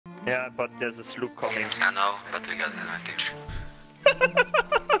Yeah, but there's a sloop coming. I know, but we got advantage.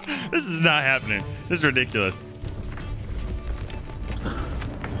 This is not happening. This is ridiculous.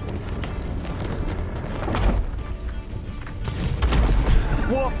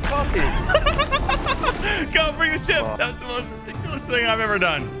 Whoa, copy! Go bring the ship. That's the most ridiculous thing I've ever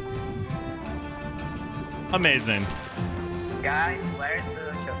done. Amazing. Guys, where's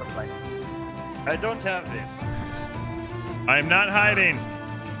the ship supply? I don't have it. I am not hiding.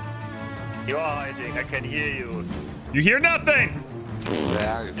 You are hiding. I can hear you. You hear nothing.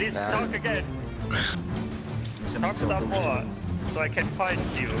 Please talk again. Talk some more, so I can find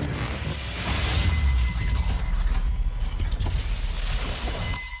you.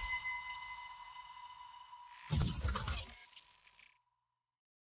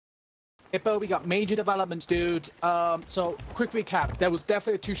 Hitbo, we got major developments, dude. So, quick recap. There was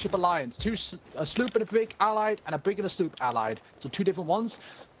definitely a two-ship alliance. A sloop and a brig allied, and a brig and a sloop allied. So, two different ones.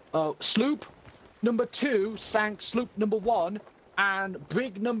 Sloop number 2 sank sloop number 1, and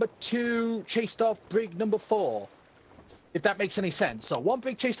brig number 2 chased off brig number 4. If that makes any sense. So, one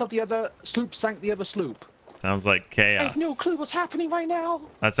brig chased off the other, sloop sank the other sloop. Sounds like I chaos. have no clue what's happening right now.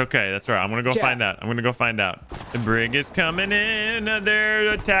 That's okay. That's all right. I'm gonna go find out. I'm gonna go find out. The brig is coming in.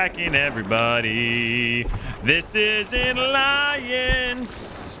 They're attacking everybody. This is an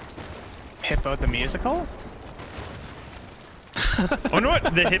alliance. Hitbo the musical? I wonder what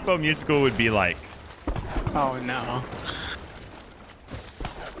the Hitbo musical would be like. Oh no.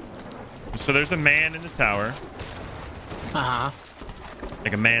 So there's a man in the tower. Uh-huh.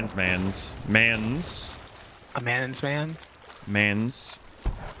 Like a man's. A man's man? Mans.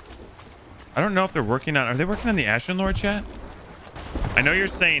 I don't know if they're working on... Are they working on the Ashen Lord chat? I know you're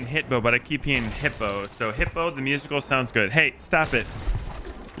saying Hitbo, but I keep hearing Hippo. So Hippo, the musical, sounds good. Hey, stop it.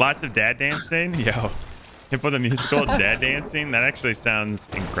 Lots of dad dancing? Yo. Hippo, the musical, dad dancing? That actually sounds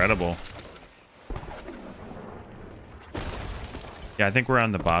incredible. Yeah, I think we're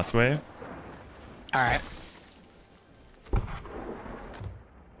on the boss wave. All right.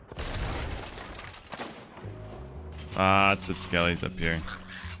 Lots of skellies up here.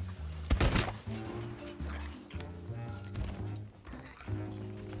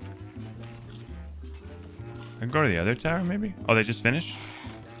 I can go to the other tower, maybe? Oh, they just finished?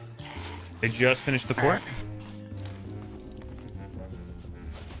 They just finished the fort?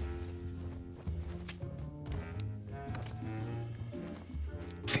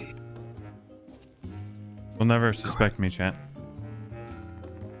 Will never suspect me, chat.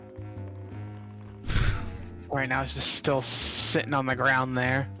 Right now it's just still sitting on the ground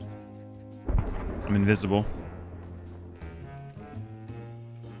there. I'm invisible.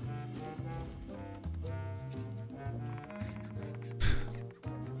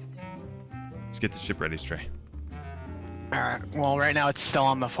 Let's get the ship ready, Stray. Alright, well right now it's still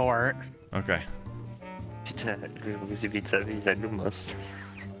on the fort. Okay. Putain, vous vis-à-vis à Lumos.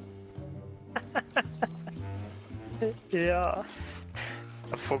 Yeah.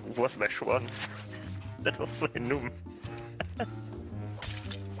 I forgot was my Schwanz. That was so numb.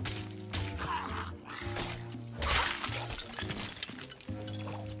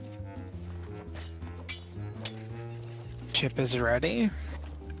 Ship is ready.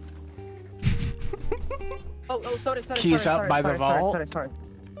 Oh, sorry. Keys up by the vault. Sorry.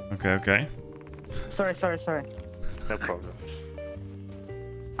 Okay. Sorry. No problem.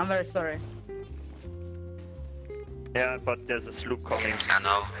 I'm very sorry. Yeah, but there's a sloop coming. I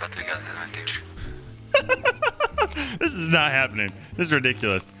know, but we got advantage. This is not happening. This is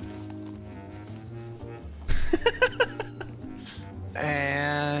ridiculous.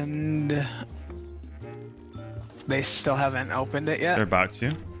 And they still haven't opened it yet. They're about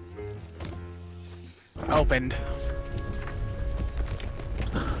to. Opened.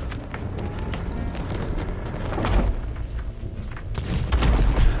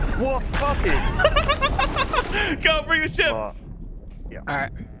 Whoa, copy! Go bring the ship. Yeah.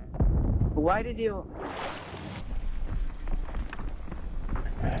 Alright. Why did you...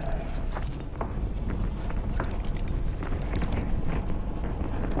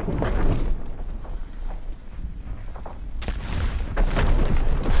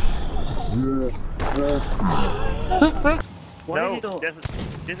 What No, did you do?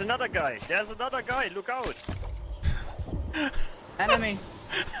 there's another guy. There's another guy. Look out! Enemy.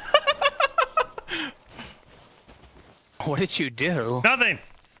 What did you do? Nothing.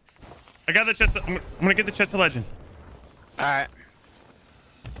 I got the chest. I'm gonna get the chest of legend. Alright.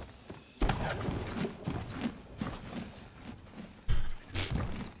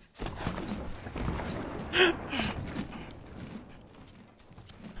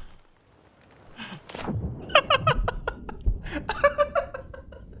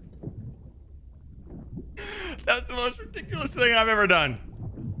 That's the most ridiculous thing I've ever done.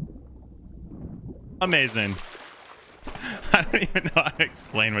 Amazing. I don't even know how to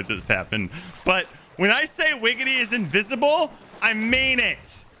explain what just happened. But when I say Wiggity is invisible, I mean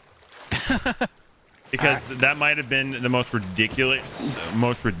it. Because that might have been the most ridiculous.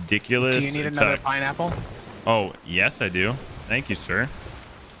 Do you need another pineapple? Oh, yes, I do. Thank you, sir.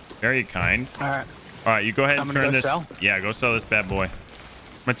 Very kind. All right. All right, you go ahead and turn this. Sell? Yeah, go sell this bad boy. I'm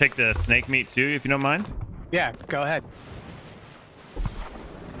gonna take the snake meat too, if you don't mind. Yeah, go ahead.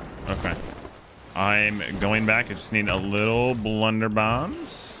 Okay. I'm going back. I just need a little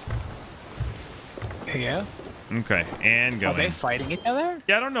blunderbombs. Yeah. Okay, and going. Are they fighting each other?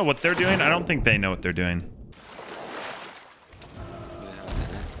 Yeah, I don't know what they're doing. I don't think they know what they're doing.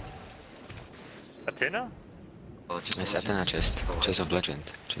 Athena? Nice Athena chest. Chest of legend.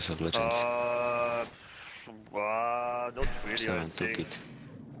 Chest of legends. Not really, I Someone took think. it.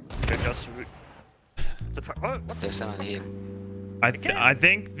 They just... The fuck? What? There's someone here. I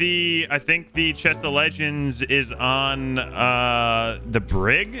think the chest of legends is on the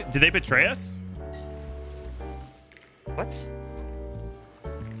brig. Did they betray us? What?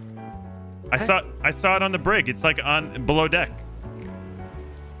 I saw it on the brig. It's like on below deck.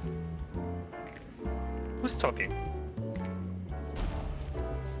 Who's talking?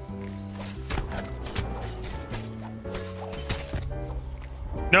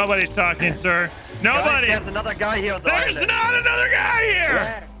 Nobody's talking, sir. Nobody. Guys, there's another guy here on the There's island. not another guy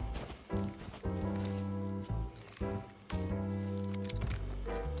here.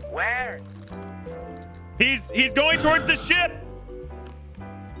 Where? He's going towards the ship.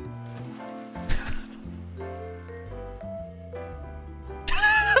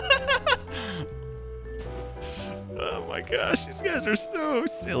 Oh my gosh, these guys are so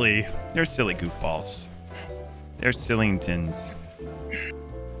silly. They're silly goofballs. They're Sillingtons.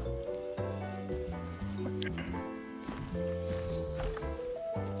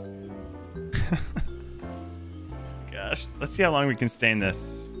 Gosh, let's see how long we can stay in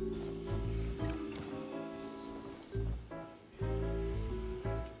this.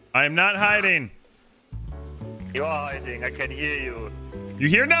 I am not hiding. You are hiding, I can hear you. You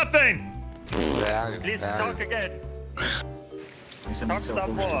hear nothing. Where are you? Please Where are talk you? again. Talk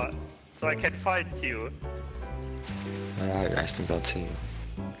some more, so I can find you. Where are you? I still don't see you.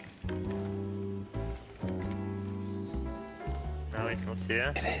 No, he's not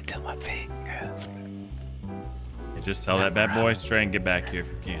here. Tell my fingers. Hey, just sell that bad boy straight and get back here if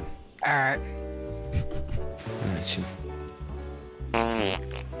you can. All right.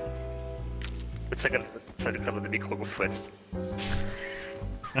 Jetzt hat er gerade mit dem Mikro gefretzt.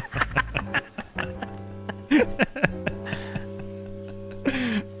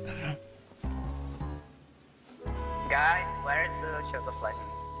 Guys, where is the Chest of Legends?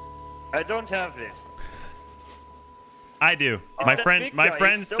 I don't have it. I do. Oh, my that friend, big my guy,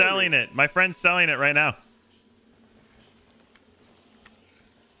 friend's he stole selling it. it. My friend's selling it right now.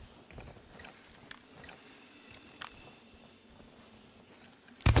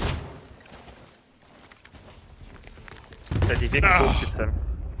 Seid ihr wirklich hochgetan?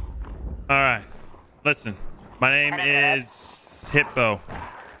 All right. Listen, my name is Hitbo.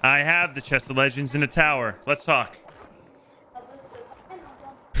 I have the chest of legends in the tower. Let's talk.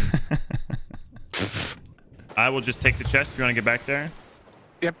 I will just take the chest if you want to get back there.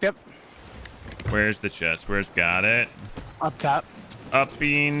 Yep. Where's the chest? Where's got it? Up top.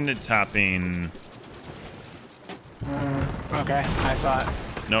 Upping, topping. Okay, I thought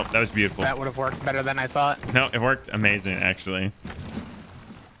Nope, that was beautiful. that would have worked better than I thought. No, it worked amazing actually.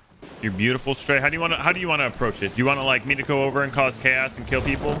 You're beautiful, Stray. How do you want to approach it? Do you want to like me to go over and cause chaos and kill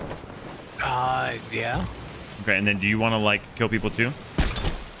people? Yeah. Okay, and then do you want to like kill people too?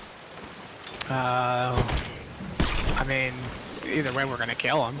 I mean, either way, we're gonna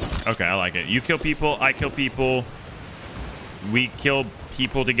kill them. Okay, I like it. You kill people, I kill people. We kill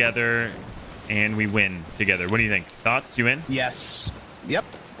people together, and we win together. What do you think? Thoughts? You in? Yes. Yep.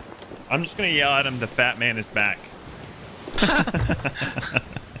 I'm just gonna yell at him. The fat man is back.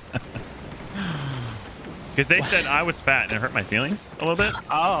 Because they said I was fat, and it hurt my feelings a little bit.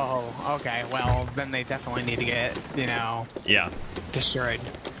 Oh, okay. Well, then they definitely need to get, Yeah. destroyed.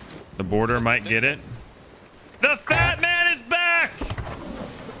 The border might get it. The fat man is back!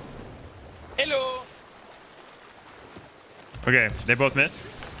 Hello! Okay, they both missed.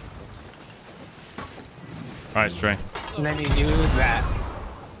 All right, Stray. And then you use that.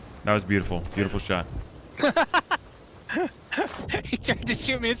 That was beautiful. Beautiful shot. He tried to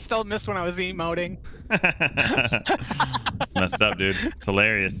shoot me and still missed when I was emoting. It's messed up, dude. It's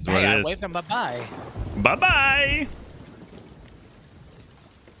hilarious. Is what Hey, I it is. waved him bye-bye. Bye-bye.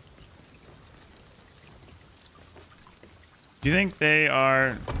 Do you think they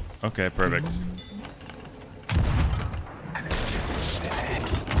are... Okay, perfect.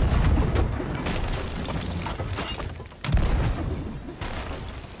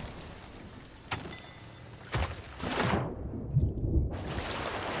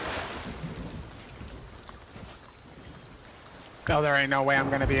 Oh, there ain't no way I'm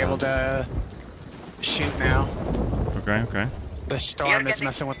gonna be able to shoot now. Okay, okay. The storm is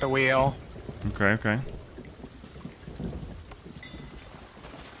messing with the wheel. Okay, okay.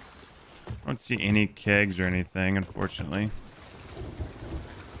 I don't see any kegs or anything, unfortunately.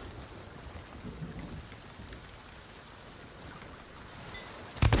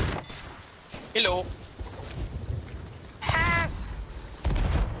 Hello.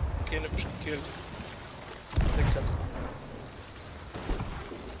 Killed him, killed.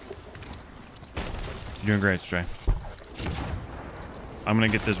 You're doing great, Stray. I'm gonna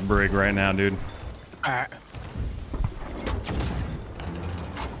get this brig right now, dude. Alright.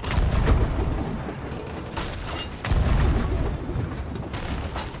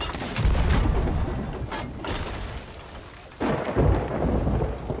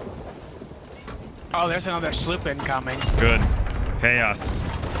 Oh, there's another sloop incoming. Good. Chaos.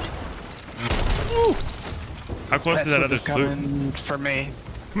 Woo. How close is that other sloop? Coming for me.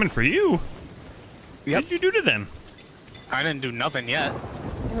 Coming for you? Yep. What did you do to them? I didn't do nothing yet.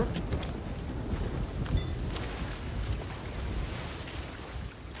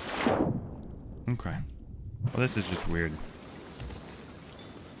 Okay. Well, this is just weird.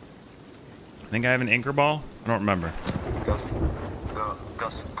 I think I have an anchor ball. I don't remember.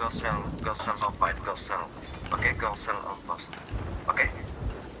 Go sell, no fight, go sell. Okay, go sell on post. Okay.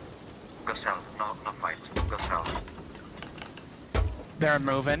 Go sell, no fight, go sell. They're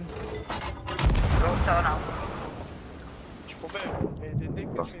moving. Go sell now.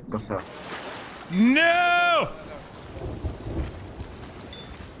 Go sell. No!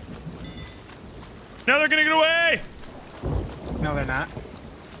 No, they're gonna get away! No, they're not.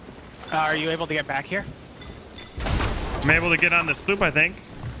 Are you able to get back here? I'm able to get on the sloop, I think.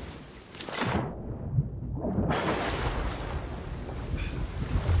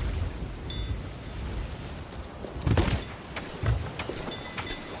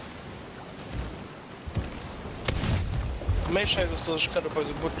 Mexe aí essas caras depois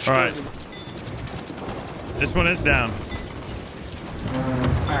eu vou Alright. This one is down.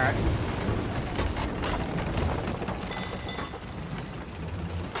 Alright.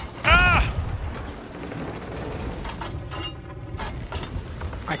 Ah!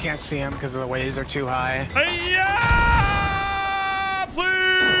 I can't see him because the waves are too high. Yeah!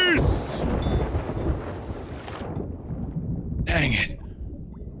 Please! Dang it.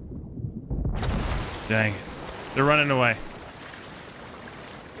 Dang it. They're running away.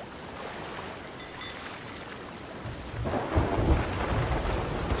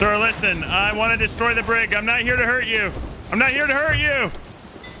 Sir, listen, I want to destroy the brig. I'm not here to hurt you. I'm not here to hurt you.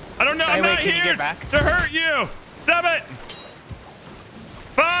 I don't know. I'm not Can you here get back? to hurt you. Stop it.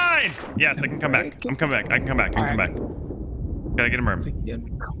 Fine. Yes, I can come back. I'm coming back. I can come back. I can come back. Gotta get a merm.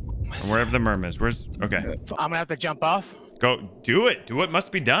 Wherever the merm is. Where's... Okay. I'm gonna have to jump off. Go. Do it. Do what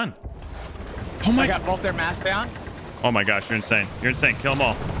must be done. Oh my... I got both their masts down. Oh my gosh, you're insane. You're insane. Kill them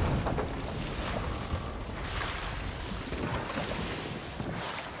all.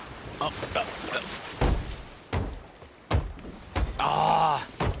 Ah.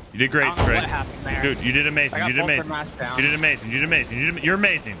 You did great, I don't know Stray. what happened there. Dude, you did amazing. I got You did both their amazing. masts down. You did amazing. You did amazing. You're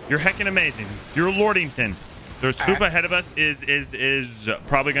amazing. You're heckin' amazing. You're Lordington. Their sloop right. ahead of us is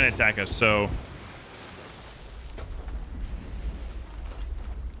probably gonna attack us, so...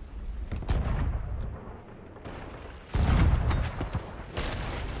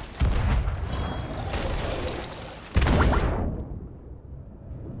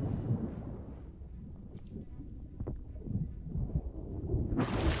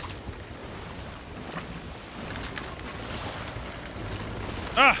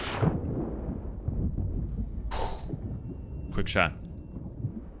 Ah! Quick shot.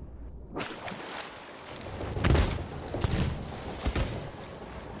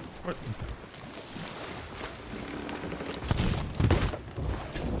 What?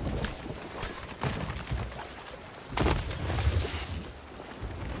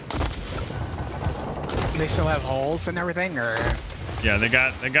 They still have holes and everything, or? Yeah, they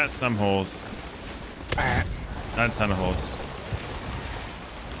got some holes. Alright. Not a ton of holes.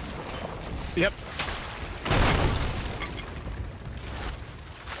 Yep.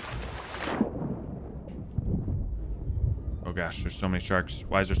 Oh gosh, there's so many sharks.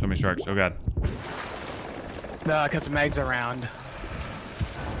 Why is there so many sharks? Oh god. Got some eggs around.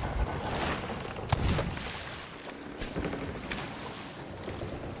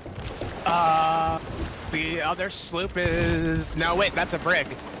 The other sloop is... No, wait, that's a brig.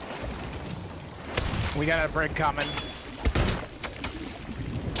 We got a brig coming.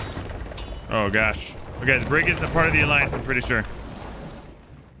 Oh gosh. Okay, the brig is a part of the alliance, I'm pretty sure.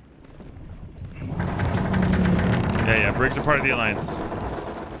 Yeah, brigs are part of the alliance.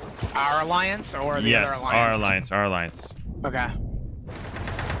 Our alliance or the other alliance? Yes, our alliance, our alliance. Okay.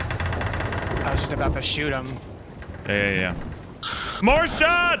 I was just about to shoot him. Yeah. More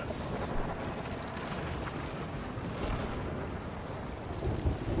shots!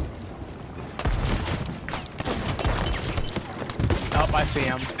 Oh, I see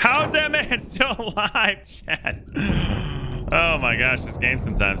him. How's that man still alive, Chad? Oh my gosh, this game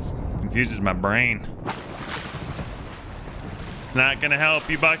sometimes confuses my brain. It's not gonna help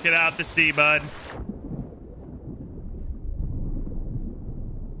you bucket out the sea, bud.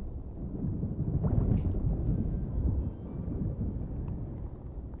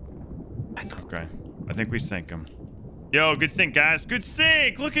 Okay, I think we sank him. Yo, good sink, guys. Good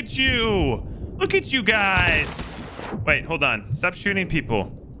sink. Look at you. Look at you guys. Wait, hold on. Stop shooting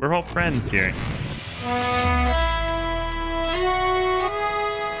people. We're all friends here.